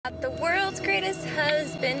The world's greatest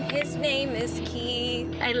husband, his name is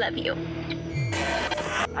Keith. I love you.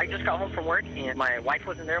 I just got home from work and my wife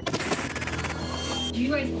wasn't there. Do you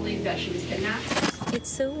guys believe that she was kidnapped?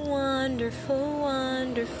 It's a wonderful,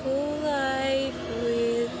 wonderful life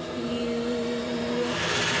with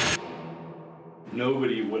you.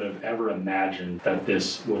 Nobody would have ever imagined that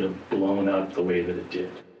this would have blown up the way that it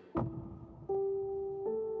did.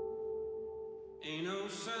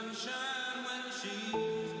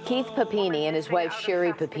 Keith Papini and his wife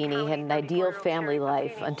Sherri Papini had an ideal family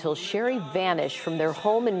life until Sherri vanished from their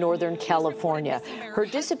home in Northern California. Her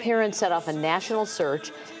disappearance set off a national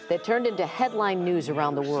search that turned into headline news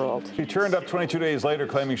around the world. She turned up 22 days later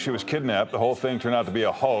claiming she was kidnapped. The whole thing turned out to be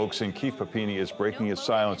a hoax, and Keith Papini is breaking his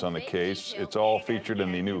silence on the case. It's all featured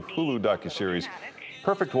in the new Hulu docuseries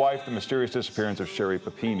Perfect Wife, The Mysterious Disappearance of Sherri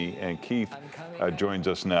Papini. And Keith joins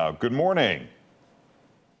us now. Good morning.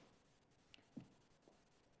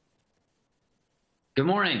 Good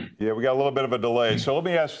morning. Yeah, we got a little bit of a delay. So let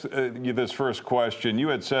me ask you this first question. You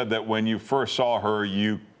had said that when you first saw her,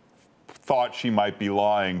 you thought she might be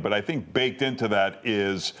lying. But I think baked into that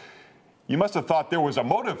is you must have thought there was a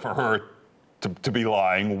motive for her to be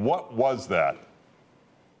lying. What was that?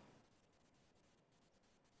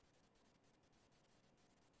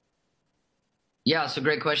 Yeah, it's a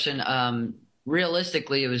great question.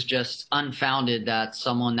 Realistically, it was just unfounded that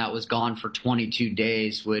someone that was gone for 22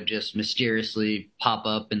 days would just mysteriously pop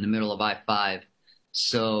up in the middle of I-5.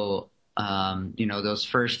 So, those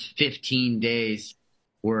first 15 days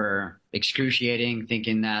were excruciating,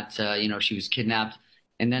 thinking that, she was kidnapped.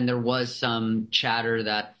 And then there was some chatter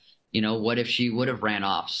that, what if she would have ran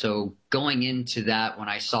off? So going into that, when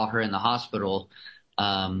I saw her in the hospital,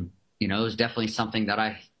 it was definitely something that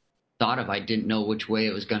I thought of. I didn't know which way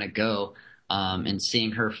it was going to go. And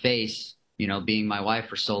seeing her face, being my wife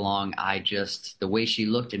for so long, the way she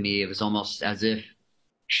looked at me, it was almost as if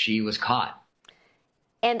she was caught.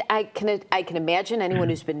 And I can imagine anyone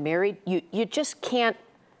who's been married, you just can't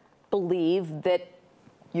believe that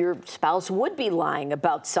your spouse would be lying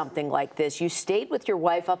about something like this. You stayed with your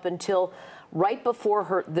wife up until right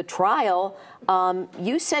before the trial.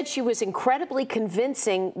 You said she was incredibly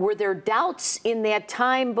convincing. Were there doubts in that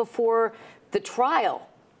time before the trial?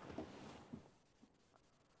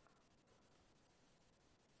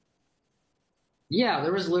 Yeah,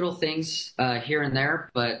 there was little things here and there,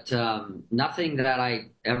 but nothing that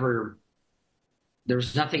there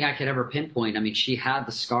was nothing I could ever pinpoint. I mean, she had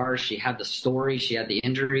the scars, she had the story, she had the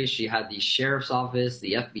injuries, she had the sheriff's office,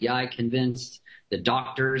 the FBI convinced, the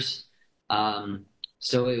doctors.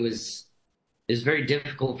 So it was very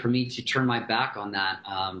difficult for me to turn my back on that.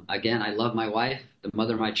 Again, I love my wife, the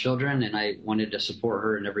mother of my children, and I wanted to support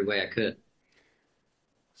her in every way I could.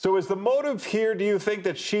 So is the motive here, do you think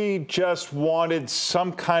that she just wanted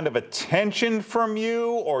some kind of attention from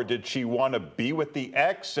you, or did she want to be with the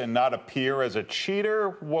ex and not appear as a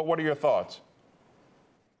cheater? What are your thoughts?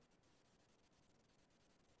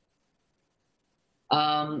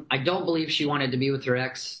 I don't believe she wanted to be with her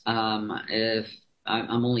ex. If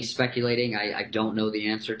I'm only speculating, I don't know the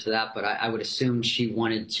answer to that, but I would assume she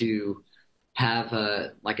wanted to have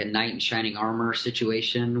a knight in shining armor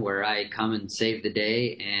situation where I come and save the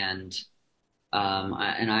day, and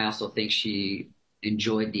I also think she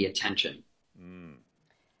enjoyed the attention.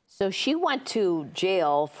 So she went to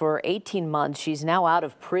jail for 18 months. She's now out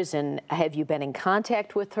of prison. Have you been in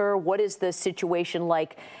contact with her? What is the situation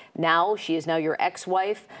like now? She is now your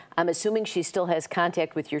ex-wife. I'm assuming she still has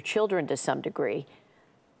contact with your children to some degree.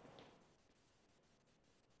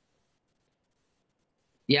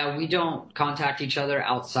 Yeah, we don't contact each other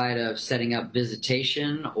outside of setting up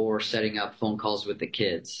visitation or setting up phone calls with the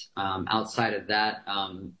kids. Outside of that,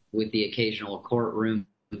 with the occasional courtroom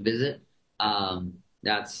visit,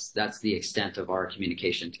 that's the extent of our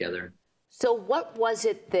communication together. So what was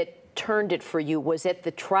it that turned it for you? Was it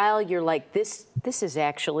the trial? You're like, this is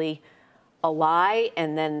actually a lie,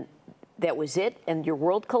 and then that was it, and your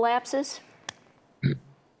world collapses?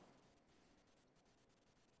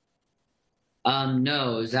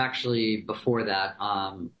 No, it was actually before that.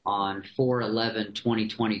 On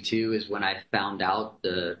 4/11/2022 is when I found out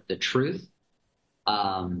the truth.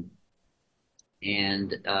 And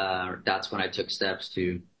that's when I took steps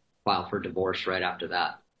to file for divorce right after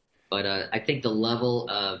that. But I think the level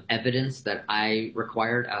of evidence that I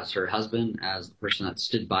required as her husband, as the person that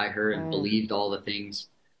stood by her and believed all the things,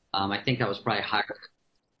 I think that was probably higher.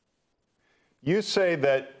 You say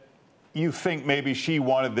that you think maybe she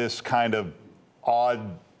wanted this kind of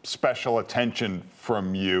odd special attention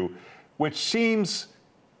from you, which seems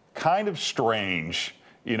kind of strange.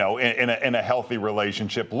 you know, in a healthy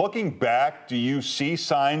relationship. Looking back, do you see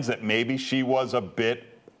signs that maybe she was a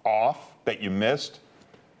bit off that you missed?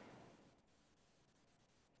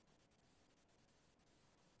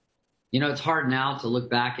 You know, it's hard now to look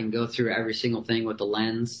back and go through every single thing with the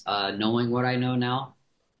lens, knowing what I know now.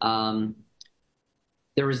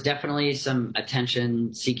 There was definitely some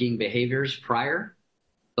attention-seeking behaviors prior,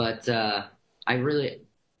 but I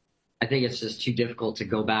think it's just too difficult to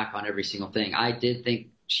go back on every single thing. I did think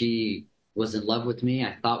she was in love with me.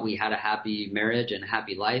 I thought we had a happy marriage and a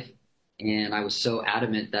happy life, and I was so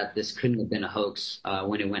adamant that this couldn't have been a hoax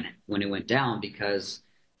when it went down, because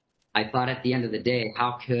I thought at the end of the day,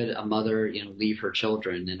 how could a mother, you know, leave her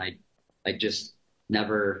children? And I just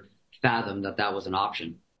never fathomed that that was an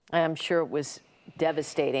option. I'm sure it was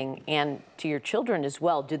devastating, and to your children as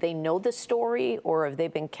well. Do they know the story, or have they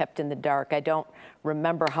been kept in the dark? I don't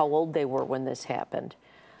remember how old they were when this happened.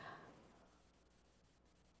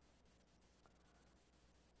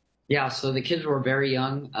 Yeah, so the kids were very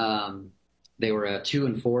young. They were 2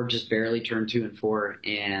 and 4, just barely turned 2 and 4,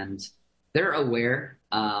 and they're aware,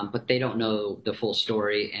 but they don't know the full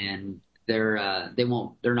story, and they're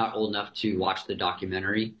not old enough to watch the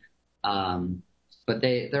documentary. But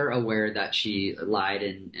they're aware that she lied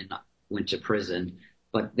and went to prison,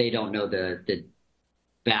 but they don't know the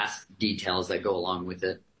vast details that go along with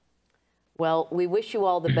it. Well, we wish you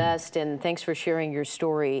all the best, and thanks for sharing your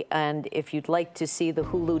story. And if you'd like to see the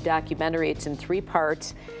Hulu documentary, it's in 3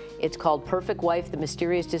 parts. It's called Perfect Wife, The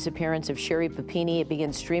Mysterious Disappearance of Sherri Papini. It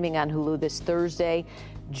begins streaming on Hulu this Thursday,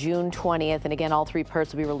 June 20th. And again, all 3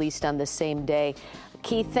 parts will be released on the same day.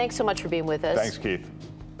 Keith, thanks so much for being with us. Thanks, Keith.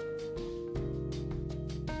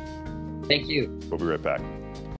 Thank you. We'll be right back.